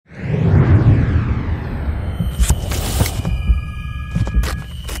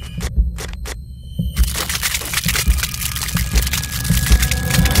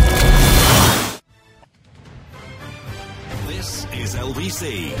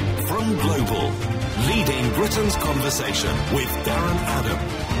BBC from Global, leading Britain's conversation with Darren Adam.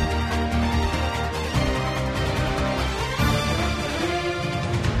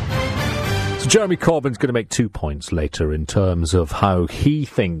 Jeremy Corbyn's going to make 2 points later in terms of how he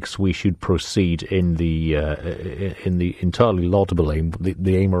thinks we should proceed in the entirely laudable aim,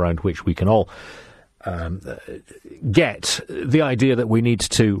 the aim around which we can all get the idea that we need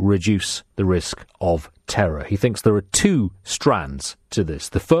to reduce the risk of terror. He thinks there are 2 strands to this.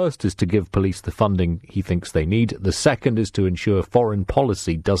 The first is to give police the funding he thinks they need. The second is to ensure foreign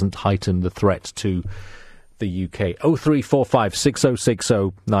policy doesn't heighten the threat to the UK. 0345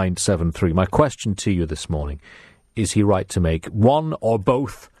 6060 973. My question to you this morning, is he right to make one or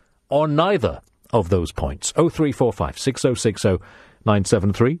both or neither of those points? 0345 6060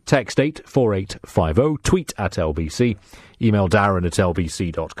 973. Text 84850. Tweet at LBC. Email Darren at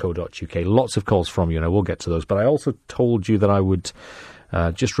lbc.co.uk. Lots of calls from you, and I will get to those. But I also told you that I would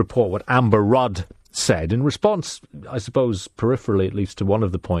just report what Amber Rudd said in response, I suppose, peripherally at least, to one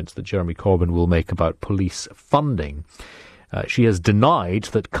of the points that Jeremy Corbyn will make about police funding. She has denied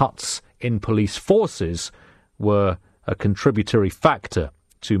that cuts in police forces were a contributory factor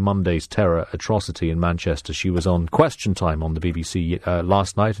to Monday's terror atrocity in Manchester. She was on Question Time on the BBC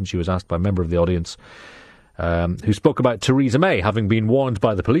last night, and she was asked by a member of the audience who spoke about Theresa May having been warned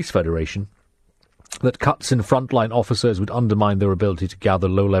by the Police Federation that cuts in frontline officers would undermine their ability to gather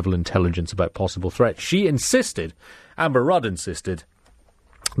low-level intelligence about possible threats. She insisted, Amber Rudd insisted,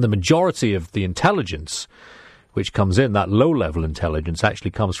 the majority of the intelligence which comes in, that low-level intelligence,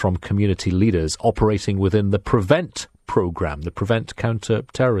 actually comes from community leaders operating within the PREVENT programme, the Prevent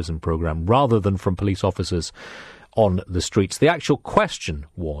Counter-Terrorism programme, rather than from police officers on the streets. The actual question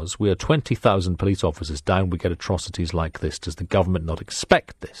was, we are 20,000 police officers down, we get atrocities like this. Does the government not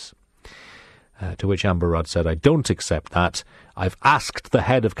expect this? To which Amber Rudd said, I don't accept that. I've asked the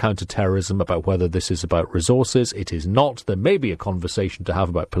head of counter-terrorism about whether this is about resources. It is not. There may be a conversation to have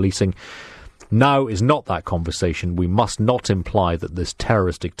about policing. Now is not that conversation. We must not imply that this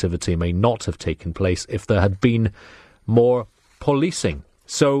terrorist activity may not have taken place if there had been more policing.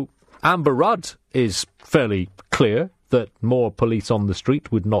 So Amber Rudd is fairly clear that more police on the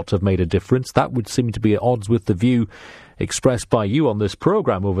street would not have made a difference. That would seem to be at odds with the view expressed by you on this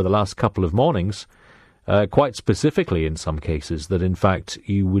programme over the last couple of mornings, quite specifically in some cases, that in fact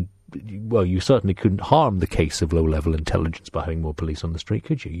you certainly couldn't harm the case of low-level intelligence by having more police on the street,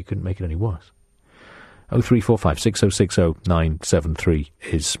 could you? You couldn't make it any worse. 0345 6060 973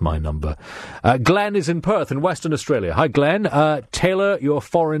 is my number. Glenn is in Perth in Western Australia. Hi, Glenn. Tailor your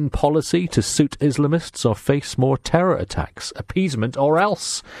foreign policy to suit Islamists or face more terror attacks. Appeasement or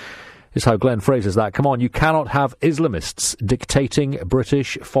else is how Glenn phrases that. Come on, you cannot have Islamists dictating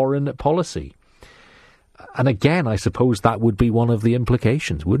British foreign policy. And again, I suppose that would be one of the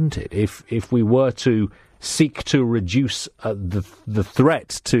implications, wouldn't it? If we were to seek to reduce the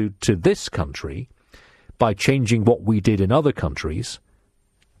threat to this country by changing what we did in other countries,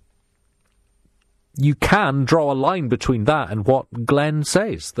 you can draw a line between that and what Glenn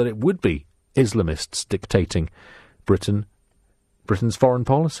says, that it would be Islamists dictating Britain's foreign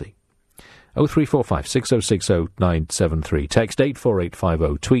policy. 0345 6060 973. Text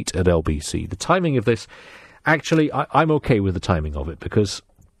 84850. Tweet at LBC. The timing of this, actually, I'm okay with the timing of it, because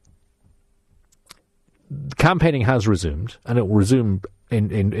campaigning has resumed, and it will resume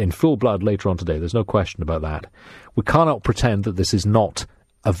in full blood later on today. There's no question about that. We cannot pretend that this is not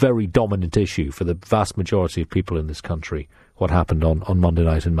a very dominant issue for the vast majority of people in this country, what happened on Monday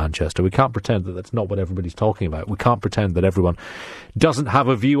night in Manchester. We can't pretend that that's not what everybody's talking about. We can't pretend that everyone doesn't have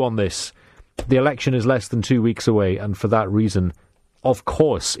a view on this. The election is less than 2 weeks away, and for that reason, of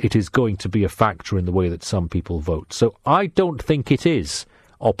course, it is going to be a factor in the way that some people vote. So I don't think it is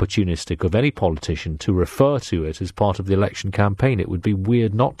opportunistic of any politician to refer to it as part of the election campaign. It would be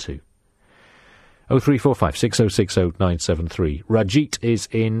weird not to. 0345 6060 973. Rajit is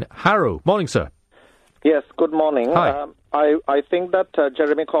in Harrow. Morning, sir. Yes, good morning. Hi. I think that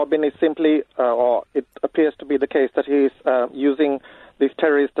Jeremy Corbyn is simply, or it appears to be the case, that he is using this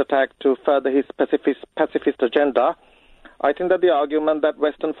terrorist attack to further his pacifist agenda. I think that the argument that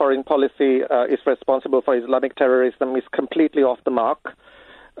Western foreign policy is responsible for Islamic terrorism is completely off the mark.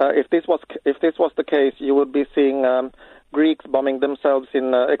 If this was the case, you would be seeing Greeks bombing themselves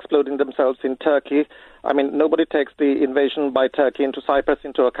exploding themselves in Turkey. I mean, nobody takes the invasion by Turkey into Cyprus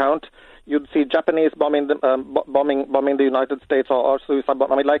into account. You'd see Japanese bombing the United States or suicide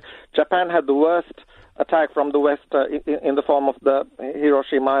bomb. I mean, like, Japan had the worst attack from the West in the form of the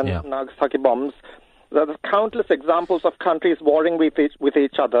Hiroshima and Nagasaki bombs. There are countless examples of countries warring with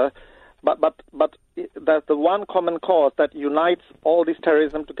each other, the one common cause that unites all this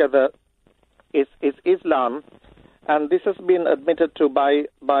terrorism together is Islam, and this has been admitted to by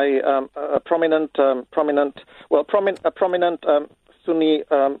a prominent Sunni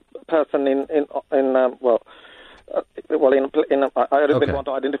person I don't really want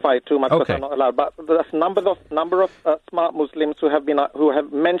to identify it too much because I'm not allowed. But there's number of smart Muslims who have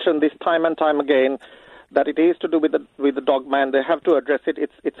mentioned this time and time again, that it is to do with the dogma, and they have to address it.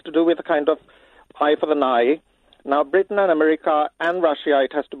 It's to do with a kind of eye for the eye. Now, Britain and America and Russia,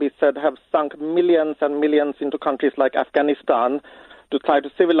 it has to be said, have sunk millions and millions into countries like Afghanistan to try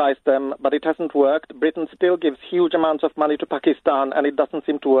to civilize them, but it hasn't worked. Britain still gives huge amounts of money to Pakistan, and it doesn't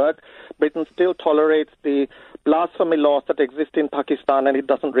seem to work. Britain still tolerates the blasphemy laws that exist in Pakistan, and it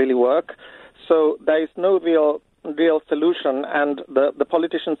doesn't really work. So there is no real solution, and the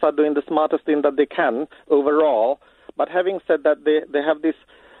politicians are doing the smartest thing that they can overall. But having said that, they have this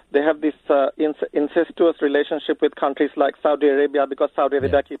incestuous relationship with countries like Saudi Arabia, because Saudi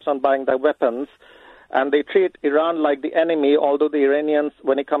Arabia keeps on buying their weapons. And they treat Iran like the enemy, although the Iranians,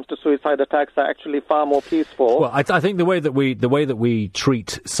 when it comes to suicide attacks, are actually far more peaceful. Well, I think the way that we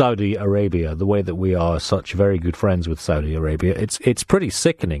treat Saudi Arabia, the way that we are such very good friends with Saudi Arabia, it's pretty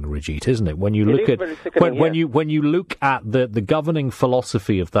sickening, Rajit, isn't it? When you look at when you look at the governing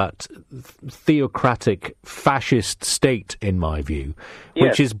philosophy of that theocratic fascist state, in my view,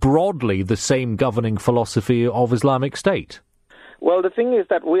 which is broadly the same governing philosophy of Islamic State. Well, the thing is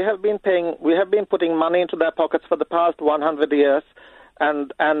that we have been putting money into their pockets for the past 100 years,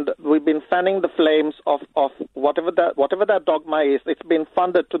 and we've been fanning the flames of whatever that dogma is. It's been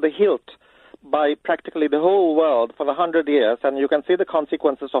funded to the hilt by practically the whole world for 100 years, and you can see the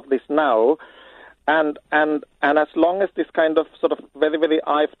consequences of this now. And as long as this kind of sort of very, very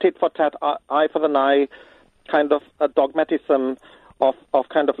tit for tat, eye for an eye kind of dogmatism of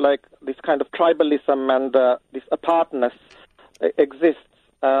kind of like this kind of tribalism and this apartness exists,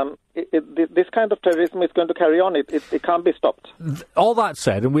 this kind of terrorism is going to carry on. It can't be stopped. All that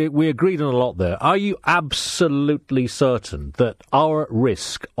said, and we agreed on a lot there, are you absolutely certain that our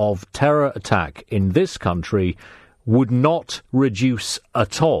risk of terror attack in this country would not reduce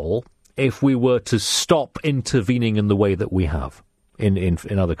at all if we were to stop intervening in the way that we have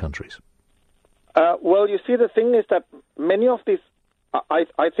in other countries? Well, you see, the thing is that many of these,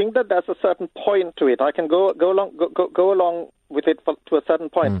 I think that there's a certain point to it. I can go along with it to a certain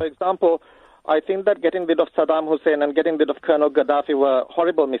point. For example, I think that getting rid of Saddam Hussein and getting rid of Colonel Gaddafi were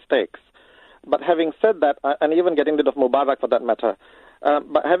horrible mistakes. But having said that, and even getting rid of Mubarak for that matter,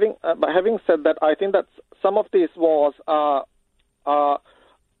 but having said that, I think that some of these wars are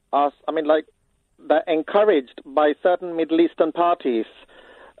they're encouraged by certain Middle Eastern parties.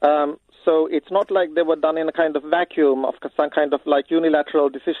 So it's not like they were done in a kind of vacuum of some kind of like unilateral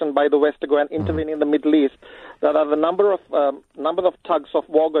decision by the West to go and intervene in the Middle East. There are a number of tugs of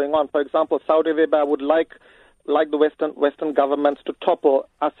war going on. For example, Saudi Arabia would like the Western governments to topple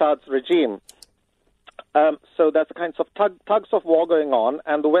Assad's regime. So there's a kind of tugs of war going on,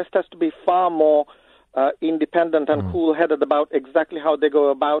 and the West has to be far more independent and cool-headed about exactly how they go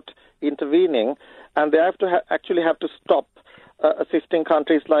about intervening, and they have to actually have to stop assisting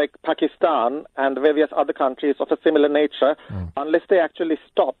countries like Pakistan and various other countries of a similar nature, unless they actually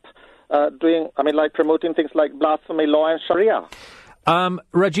stop promoting things like blasphemy law and Sharia.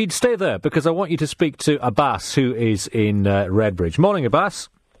 Rajid, stay there, because I want you to speak to Abbas, who is in Redbridge. Morning, Abbas.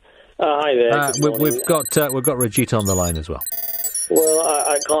 Hi there. We've got Rajid on the line as well. Well,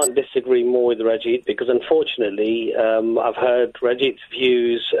 I can't disagree more with Rajid, because unfortunately I've heard Rajid's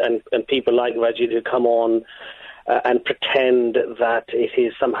views and people like Rajid who come on and pretend that it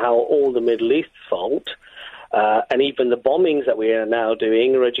is somehow all the Middle East's fault. And even the bombings that we are now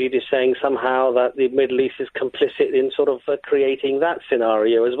doing, Rajid is saying somehow that the Middle East is complicit in sort of creating that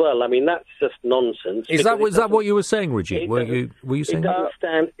scenario as well. I mean, that's just nonsense. Was that what you were saying, Rajid? Were you saying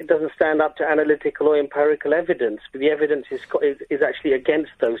it doesn't stand up to analytical or empirical evidence. The evidence is actually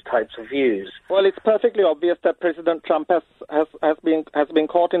against those types of views. Well, it's perfectly obvious that President Trump has been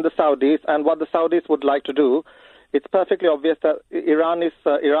caught in the Saudis, and what the Saudis would like to do. It's perfectly obvious that Iran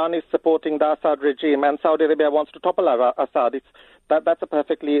is supporting the Assad regime, and Saudi Arabia wants to topple Assad. That's a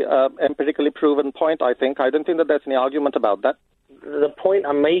perfectly empirically proven point, I think. I don't think that there's any argument about that. The point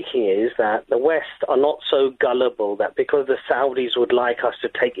I'm making is that the West are not so gullible that because the Saudis would like us to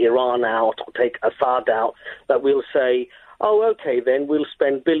take Iran out or take Assad out, that we'll say, oh, okay, then we'll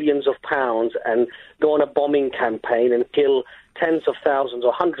spend billions of pounds and go on a bombing campaign and kill tens of thousands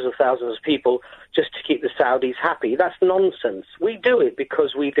or hundreds of thousands of people just to keep the Saudis happy. That's nonsense. We do it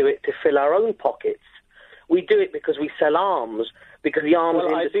because we do it to fill our own pockets. We do it because we sell arms. because the arms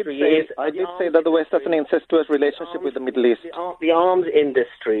industry is... I did say that the West has an incestuous relationship with the Middle East. The arms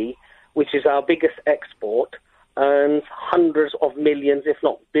industry, which is our biggest export, earns hundreds of millions, if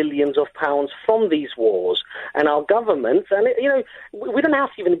not billions of pounds from these wars. And our governments, and we don't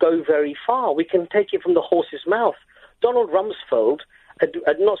have to even go very far. We can take it from the horse's mouth. Donald Rumsfeld,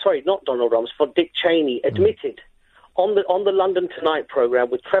 not Donald Rumsfeld, Dick Cheney admitted on the London Tonight programme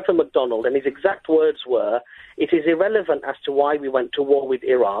with Trevor McDonald, and his exact words were, "It is irrelevant as to why we went to war with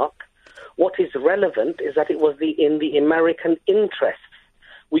Iraq. What is relevant is that it was in the American interests.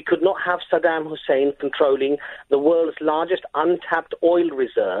 We could not have Saddam Hussein controlling the world's largest untapped oil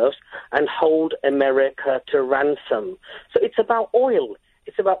reserves and hold America to ransom." So it's about oil,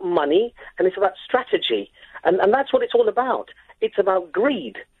 it's about money, and it's about strategy. And that's what it's all about. It's about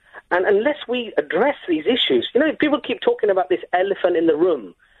greed. And unless we address these issues, people keep talking about this elephant in the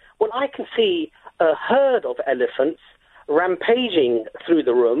room. Well, I can see a herd of elephants rampaging through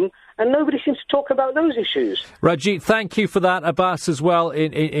the room, and nobody seems to talk about those issues. Rajit, thank you for that. Abbas as well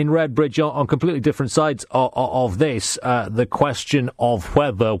in Redbridge on completely different sides of this. The question of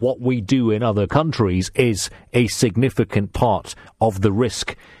whether what we do in other countries is a significant part of the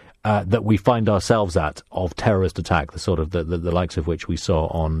risk that we find ourselves at of terrorist attack, the sort of the likes of which we saw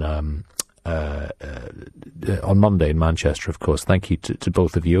on Monday in Manchester, of course. Thank you to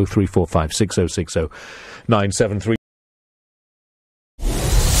both of you. 0345 6060 973.